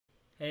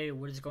Hey,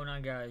 what is going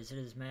on, guys? It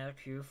is Matt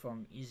here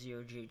from Easy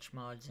RGH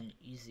Mods and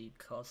Easy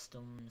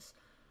Customs.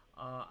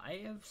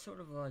 I have sort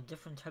of a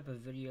different type of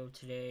video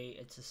today.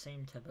 It's the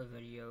same type of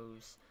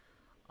videos.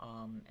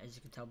 As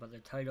you can tell by the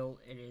title,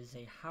 it is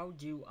a how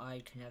do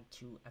I connect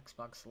to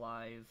Xbox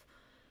Live.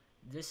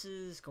 This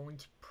is going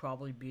to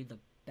probably be the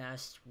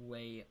best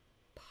way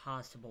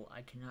possible.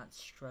 I cannot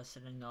stress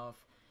it enough.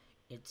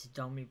 It's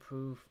dummy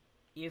proof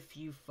if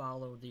you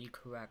follow the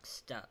correct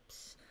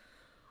steps.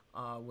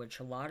 Which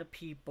a lot of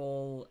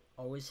people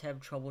always have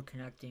trouble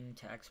connecting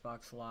to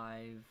Xbox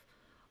Live.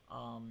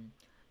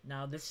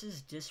 Now this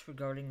is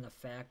disregarding the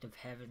fact of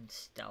having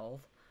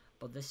stealth,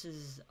 but this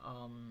is,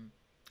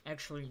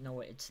 actually,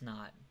 no, it's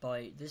not,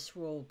 but this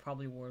will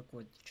probably work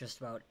with just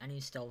about any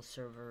stealth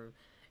server.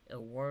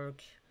 It'll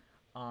work.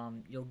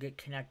 You'll get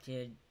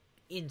connected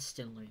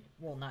instantly.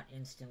 Well, not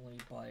instantly,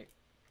 but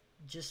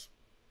just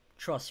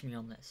trust me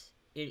on this.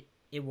 It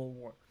will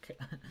work.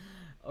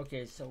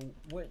 Okay, so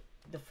what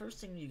the first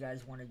thing you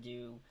guys want to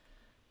do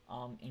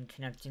in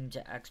connecting to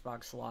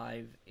Xbox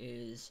Live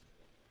is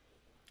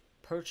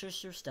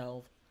purchase your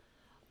stealth.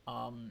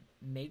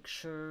 Make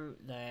sure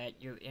that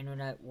your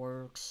internet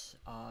works.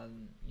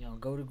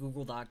 Go to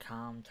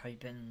google.com,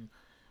 type in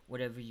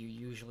whatever you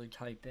usually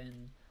type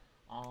in,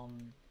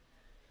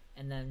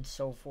 and then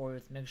so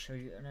forth. Make sure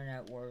your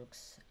internet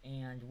works.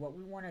 And what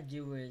we want to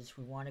do is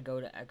we want to go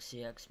to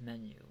XCX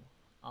menu.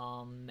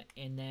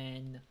 And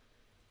then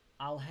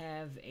I'll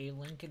have a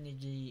link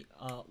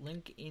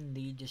in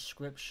the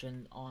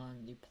description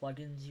on the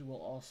plugins you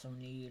will also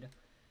need,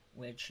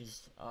 which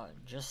is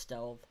just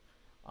stealth.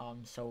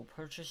 So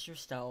purchase your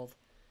stealth,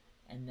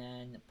 and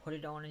then put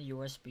it on a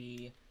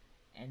USB,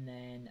 and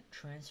then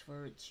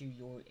transfer it to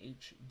your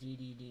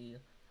HDD,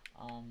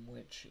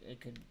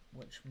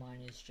 which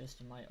mine is just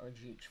in my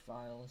RGH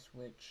files,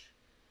 which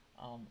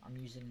I'm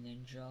using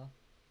Ninja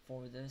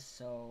for this.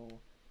 So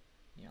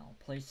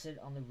place it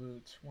on the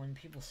root. When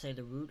people say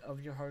the root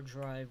of your hard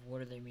drive, what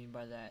do they mean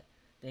by that?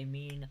 They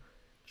mean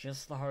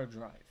just the hard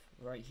drive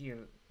right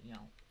here.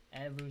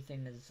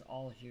 Everything is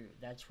all here.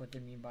 That's what they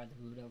mean by the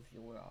root of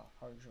your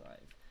hard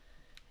drive.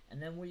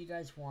 And then what you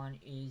guys want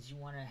is you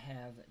want to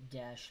have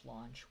dash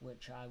launch,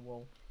 which I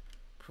will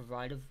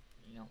provide a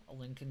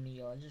link in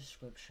the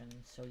description.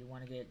 So you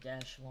want to get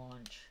dash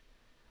launch.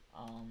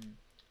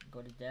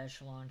 Go to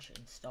dash launch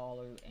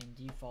installer and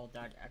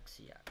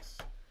default.xex.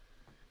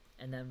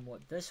 And then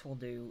what this will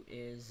do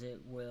is it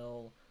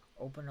will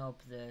open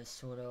up this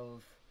sort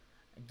of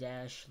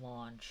dash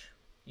launch,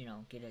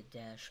 get a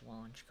dash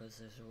launch because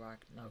there's a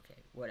rock.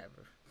 Okay,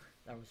 whatever.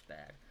 That was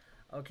bad.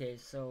 Okay,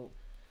 so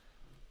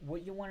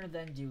what you want to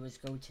then do is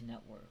go to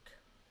network.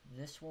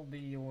 This will be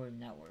your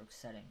network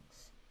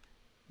settings.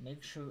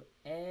 Make sure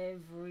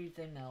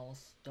everything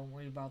else, don't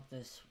worry about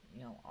this,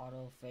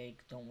 auto fake,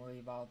 don't worry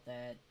about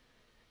that.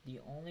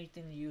 The only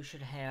thing you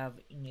should have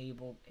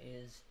enabled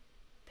is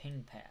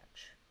ping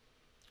patch.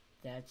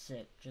 That's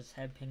it. Just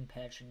have ping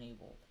patch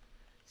enabled.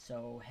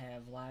 So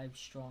have live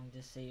strong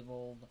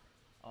disabled,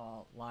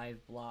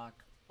 live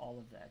block, all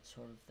of that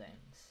sort of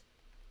things.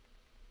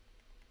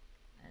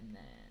 And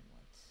then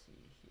let's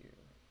see here.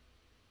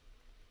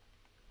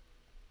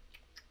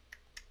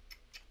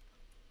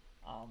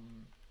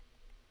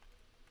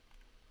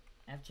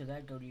 After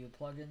that, go to your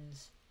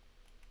plugins,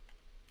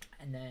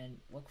 and then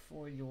look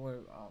for your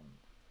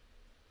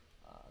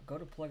go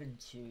to plugin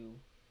 2.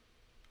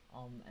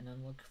 And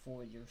then look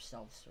for your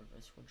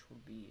self-service, which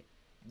would be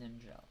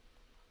Ninja.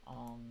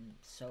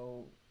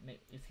 So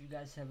if you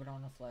guys have it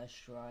on a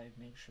flash drive,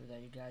 make sure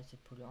that you guys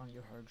have put it on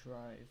your hard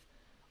drive,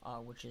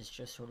 which is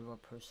just sort of a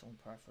personal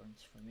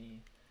preference for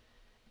me,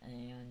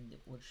 and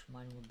which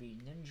mine would be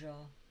Ninja.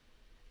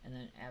 And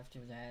then after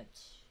that,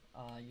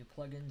 your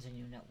plugins and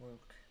your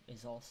network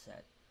is all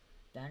set.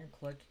 Then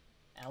click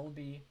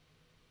LB,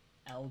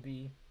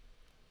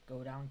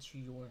 go down to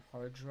your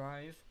hard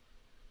drive,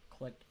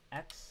 click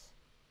X,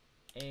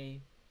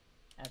 A,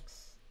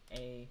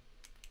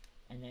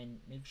 and then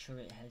make sure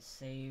it has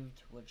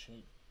saved, which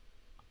it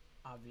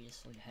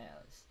obviously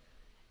has,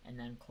 and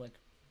then click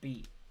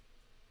B.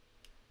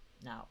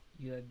 Now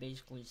you have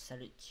basically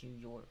set it to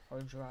your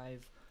hard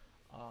drive.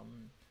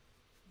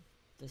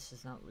 This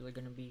is not really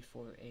going to be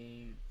for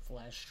a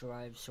flash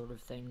drive sort of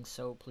thing,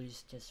 so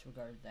please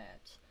disregard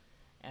that.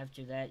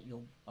 After that,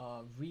 you'll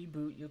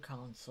reboot your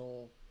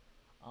console,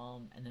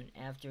 and then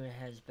after it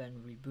has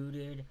been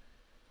rebooted,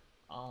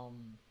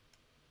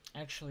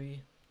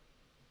 actually,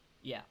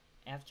 yeah,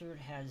 after it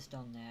has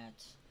done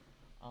that,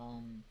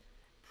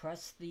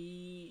 press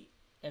the,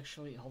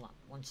 actually, hold on,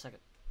 1 second.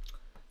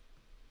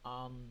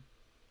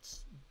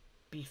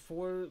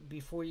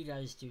 Before you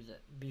guys do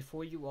that,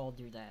 before you all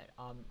do that,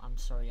 I'm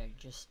sorry, I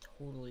just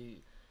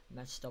totally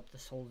messed up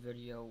this whole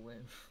video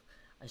when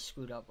I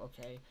screwed up,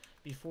 okay?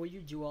 Before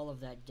you do all of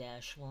that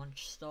dash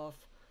launch stuff,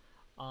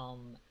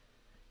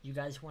 you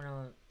guys want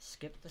to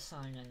skip the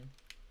sign-in,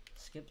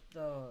 skip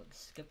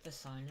the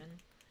sign-in,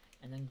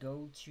 and then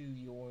go to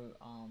your,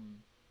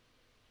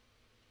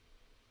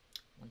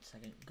 1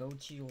 second, go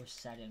to your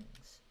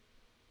settings,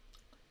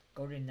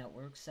 go to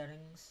network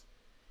settings,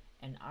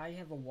 and I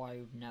have a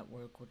wired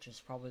network, which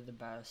is probably the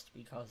best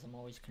because I'm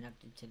always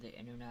connected to the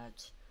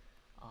internet,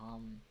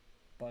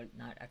 but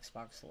not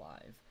Xbox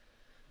Live.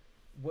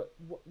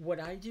 What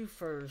I do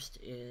first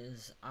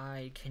is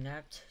I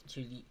connect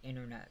to the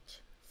internet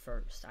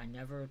first. I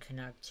never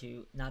connect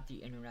to, not the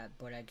internet,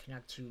 but I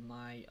connect to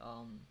my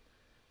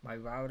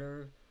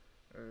router,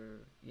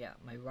 or yeah,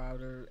 my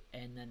router,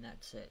 and then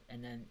that's it.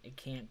 And then it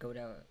can't go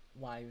to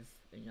live,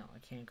 I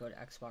can't go to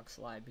Xbox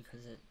Live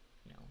because it,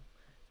 you know,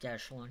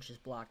 Dash Launch has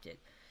blocked it.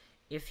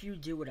 If you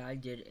do what I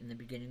did in the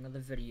beginning of the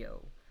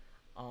video,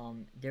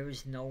 there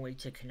is no way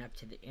to connect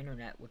to the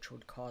internet, which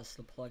would cause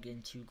the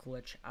plugin to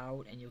glitch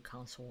out and your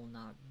console will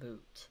not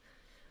boot.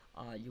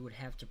 You would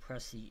have to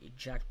press the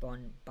eject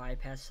button,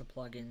 bypass the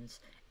plugins,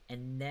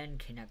 and then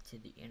connect to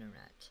the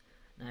internet.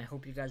 And I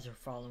hope you guys are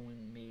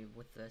following me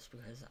with this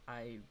because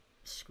I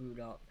screwed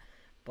up.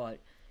 But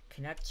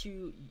connect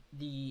to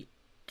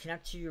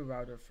your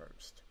router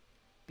first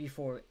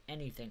before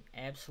anything,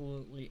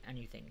 absolutely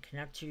anything.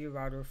 Connect to your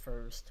router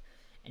first,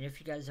 and if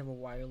you guys have a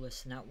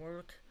wireless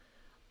network,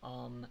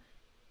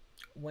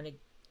 when it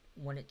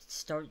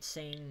starts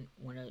saying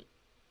when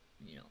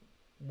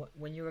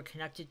you are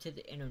connected to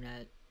the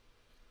internet,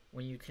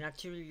 when you connect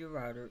to your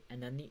router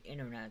and then the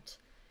internet,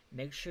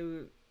 make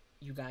sure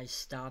you guys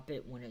stop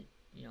it when it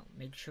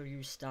make sure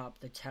you stop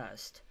the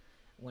test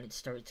when it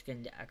starts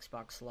getting to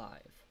Xbox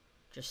Live.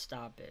 Just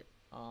stop it.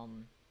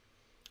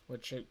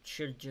 Which it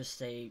should just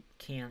say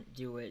can't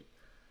do it.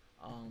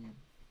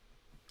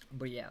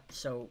 But yeah,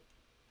 so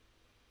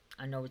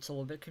I know it's a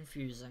little bit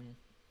confusing.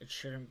 It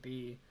shouldn't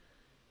be.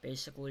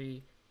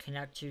 Basically,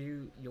 connect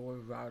to your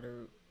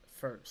router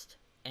first,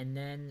 and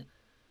then,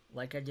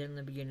 like I did in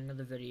the beginning of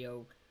the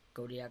video,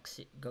 go to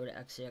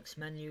XCX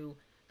menu,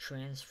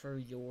 transfer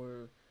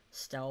your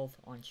stealth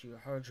onto your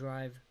hard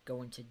drive,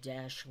 go into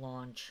Dash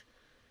Launch,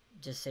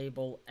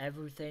 disable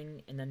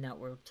everything in the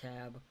network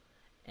tab,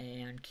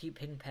 and keep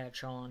ping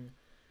patch on.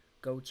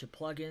 Go to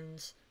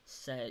plugins,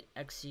 set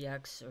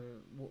XCX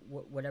or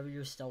whatever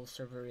your stealth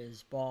server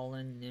is,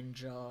 Ballin,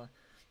 Ninja,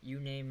 you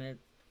name it,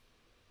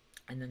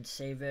 and then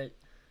save it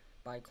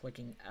by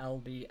clicking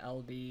LB,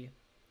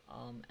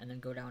 and then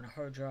go down to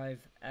hard drive,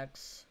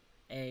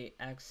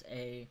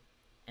 XA,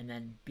 and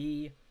then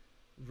B,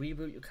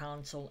 reboot your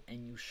console,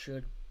 and you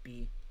should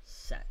be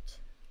set.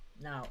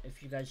 Now,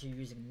 if you guys are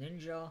using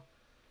Ninja,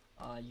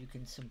 you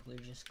can simply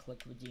just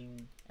click redeem.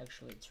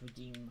 Actually, it's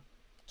redeem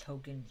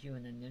token here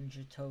in the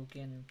Ninja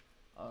token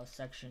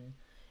section.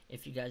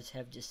 If you guys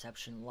have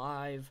Deception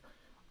Live,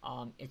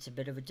 it's a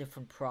bit of a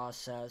different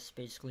process.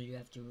 Basically, you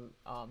have to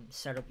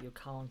set up your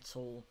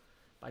console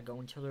by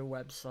going to their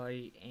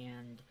website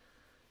and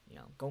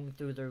going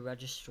through their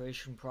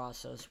registration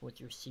process with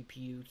your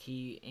CPU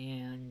key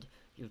and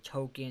your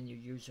token, your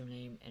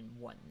username, and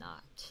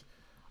whatnot.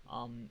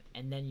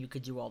 And then you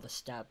could do all the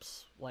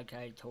steps like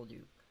I told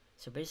you.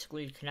 So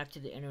basically, connect to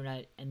the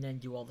internet and then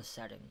do all the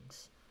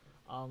settings.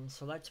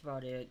 So that's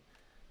about it.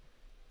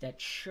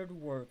 That should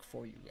work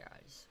for you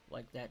guys.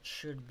 Like, that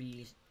should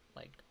be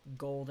like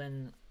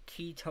golden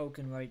key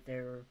token right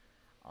there.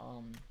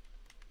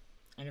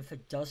 And if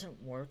it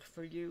doesn't work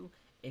for you,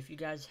 if you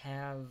guys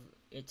have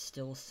it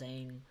still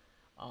saying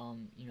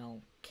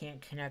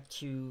can't connect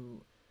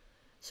to,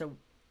 so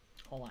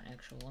hold on,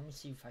 actually let me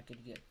see if I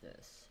could get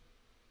this.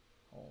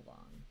 Hold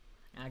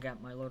on, I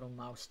got my little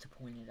mouse to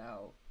point it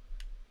out.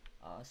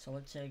 So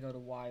let's say I go to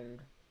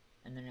wired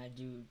and then I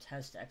do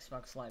test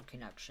Xbox Live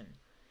connection.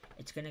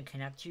 It's going to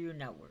connect to your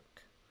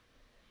network.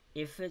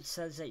 If it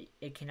says that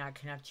it cannot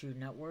connect to your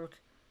network,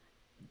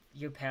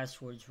 your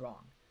password's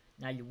wrong.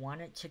 Now you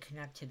want it to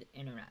connect to the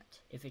internet.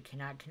 If it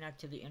cannot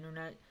connect to the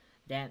internet,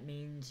 that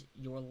means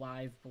your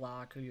live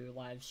block or your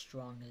live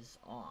strong is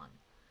on.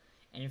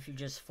 And if you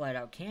just flat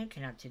out can't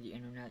connect to the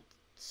internet,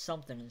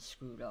 something is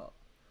screwed up.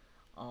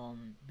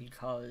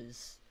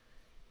 Because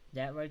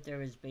that right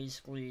there is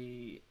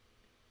basically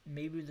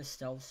maybe the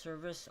stealth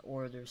service,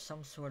 or there's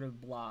some sort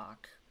of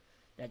block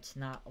that's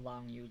not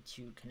allowing you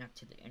to connect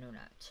to the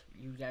internet.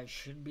 You guys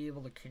should be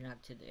able to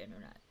connect to the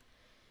internet.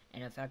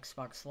 And if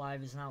Xbox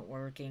Live is not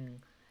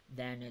working,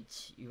 then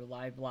it's your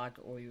live block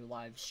or your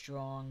live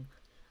strong.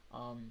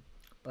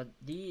 But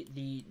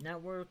the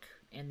network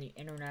and the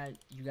internet,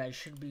 you guys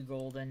should be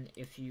golden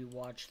if you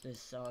watch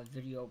this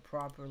video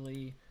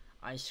properly.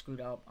 I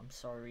screwed up, I'm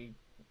sorry.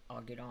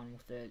 I'll get on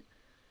with it.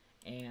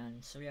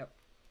 And so yeah,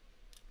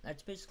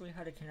 that's basically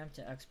how to connect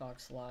to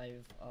Xbox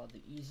Live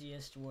the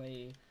easiest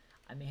way.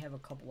 I may have a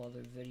couple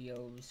other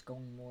videos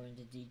going more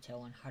into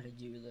detail on how to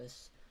do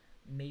this,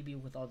 maybe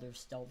with other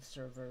stealth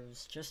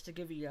servers, just to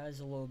give you guys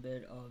a little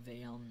bit of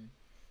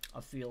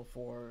a feel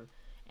for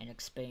and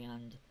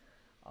expand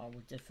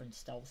with different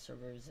stealth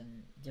servers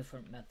and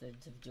different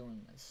methods of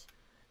doing this.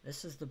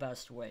 This is the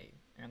best way,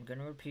 and I'm going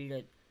to repeat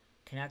it.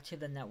 Connect to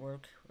the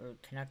network, or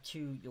connect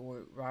to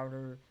your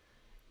router,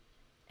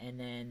 and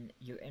then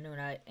your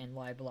internet and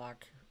live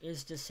block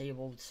is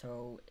disabled,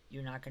 so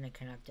you're not going to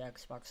connect to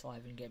Xbox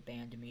Live and get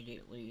banned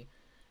immediately.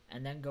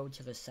 And then go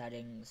to the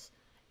settings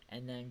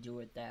and then do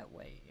it that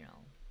way,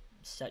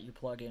 set your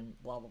plugin,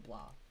 blah blah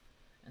blah.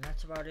 And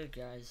that's about it,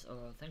 guys.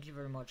 Thank you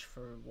very much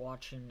for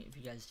watching. If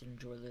you guys did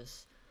enjoy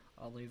this,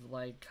 leave a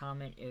like,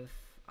 comment if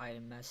I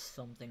messed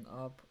something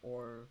up,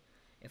 or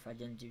if I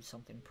didn't do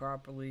something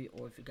properly,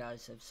 or if you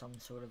guys have some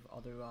sort of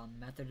other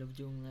method of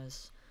doing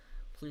this.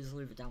 Please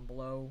leave it down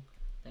below.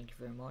 Thank you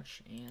very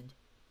much, and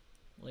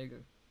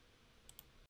later.